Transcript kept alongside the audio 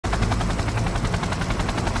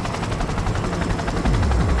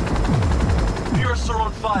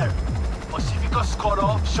fire. Pacifica's cut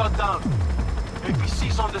off, shut down.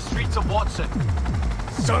 APC's on the streets of Watson.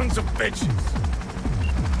 Sons of bitches!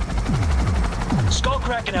 Skull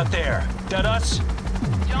cracking out there. That us?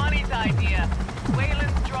 Johnny's idea.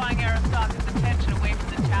 Wayland's drawing Aristoc's attention away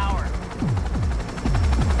from the tower.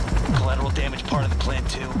 Collateral damage part of the plan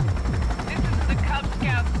too. This is the Cub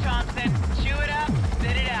Scouts, Thompson. Chew it up,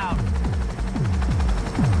 spit it out.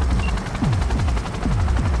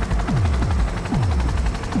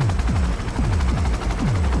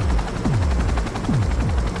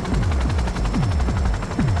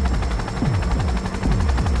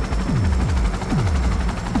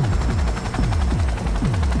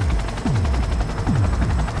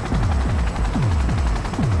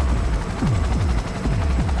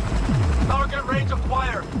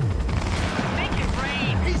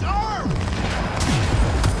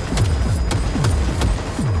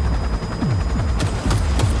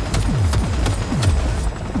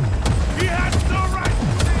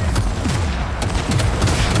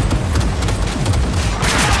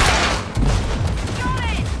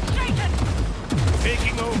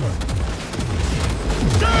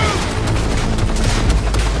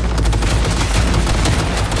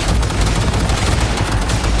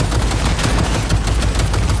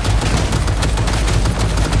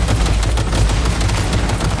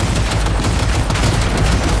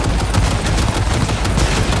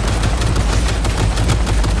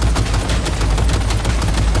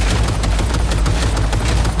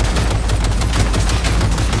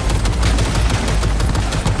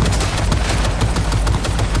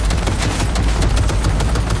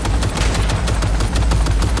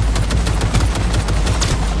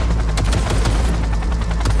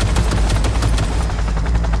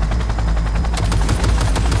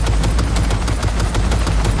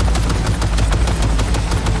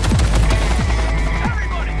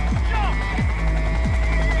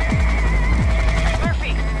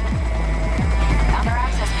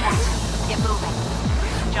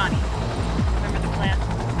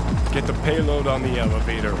 Payload on the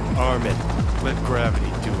elevator, arm it, let gravity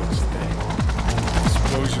do its thing.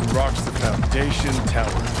 Explosion rocks the foundation, tower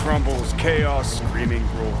crumbles, chaos, screaming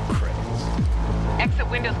roll credits. Exit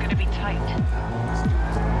window's gonna be tight.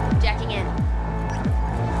 Jacking in.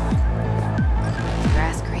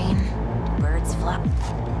 Grass green, birds flop.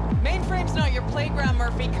 Mainframe's not your playground,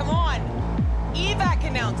 Murphy, come on! Evac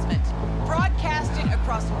announcement! Broadcast it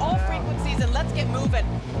across all frequencies and let's get moving.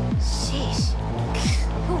 Sheesh.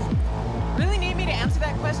 Really need me to answer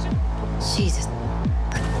that question? Jesus.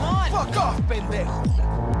 Come on! Fuck off, pendejo!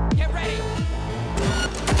 Get ready!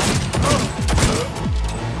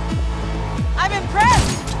 I'm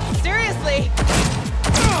impressed! Seriously!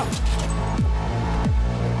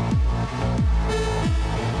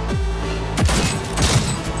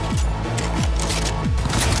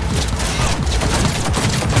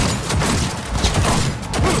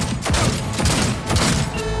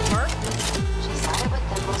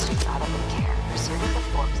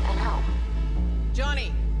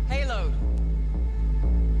 Johnny, payload.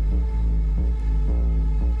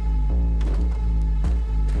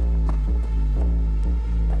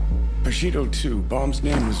 Bushido 2, bomb's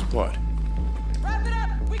name is what? Wrap it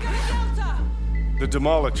up! We got a Delta! The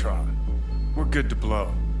Demolitron. We're good to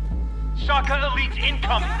blow. Shaka Elite's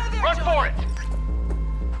incoming! There, Run Johnny. for it!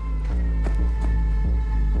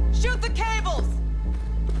 Shoot the cables!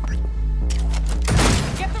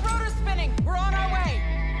 Get the rotor spinning! We're on our way!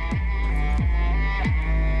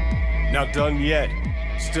 Not done yet.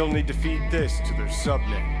 Still need to feed this to their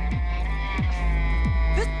subnet.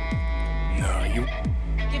 This... No, you...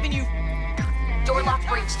 Giving you... Door lock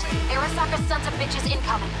breached. Arasaka's sons of bitches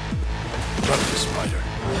incoming. Run the spider.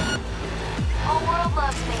 Whole world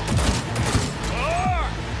loves me.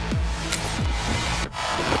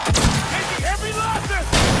 Taking heavy losses!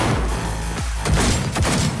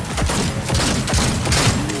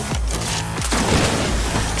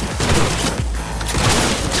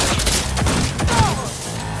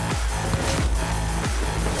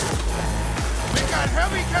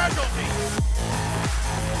 Heavy casualties!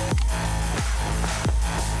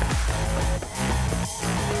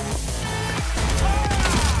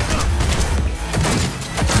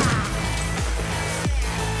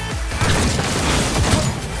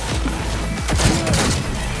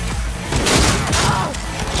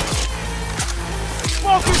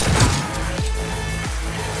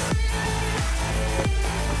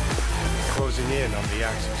 Closing in on the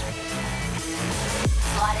axis.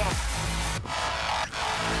 Slot in.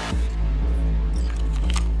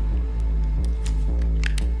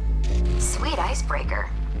 Sweet icebreaker.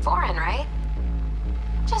 Foreign, right?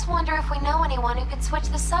 Just wonder if we know anyone who could switch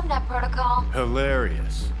the subnet protocol.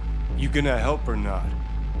 Hilarious. You gonna help or not?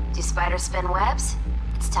 Do spiders spin webs?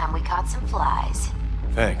 It's time we caught some flies.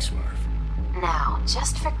 Thanks, Murph. Now,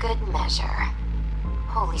 just for good measure.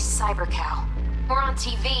 Holy cyber cow. We're on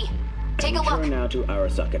TV. Take a look. Turn now to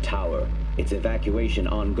Arasaka Tower. Its evacuation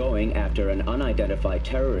ongoing after an unidentified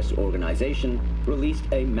terrorist organization released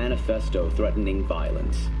a manifesto threatening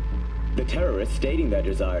violence. The terrorists stating their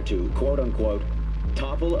desire to, quote-unquote,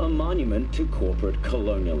 topple a monument to corporate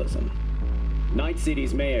colonialism. Night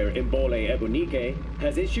City's mayor, Imbole Ebunike,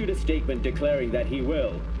 has issued a statement declaring that he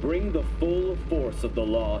will bring the full force of the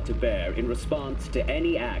law to bear in response to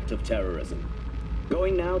any act of terrorism.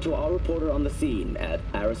 Going now to our reporter on the scene at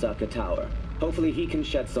Arasaka Tower. Hopefully he can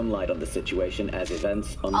shed some light on the situation as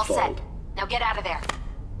events unfold. All set. Now get out of there.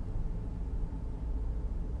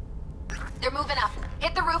 They're moving up.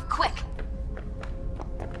 Hit the roof quick.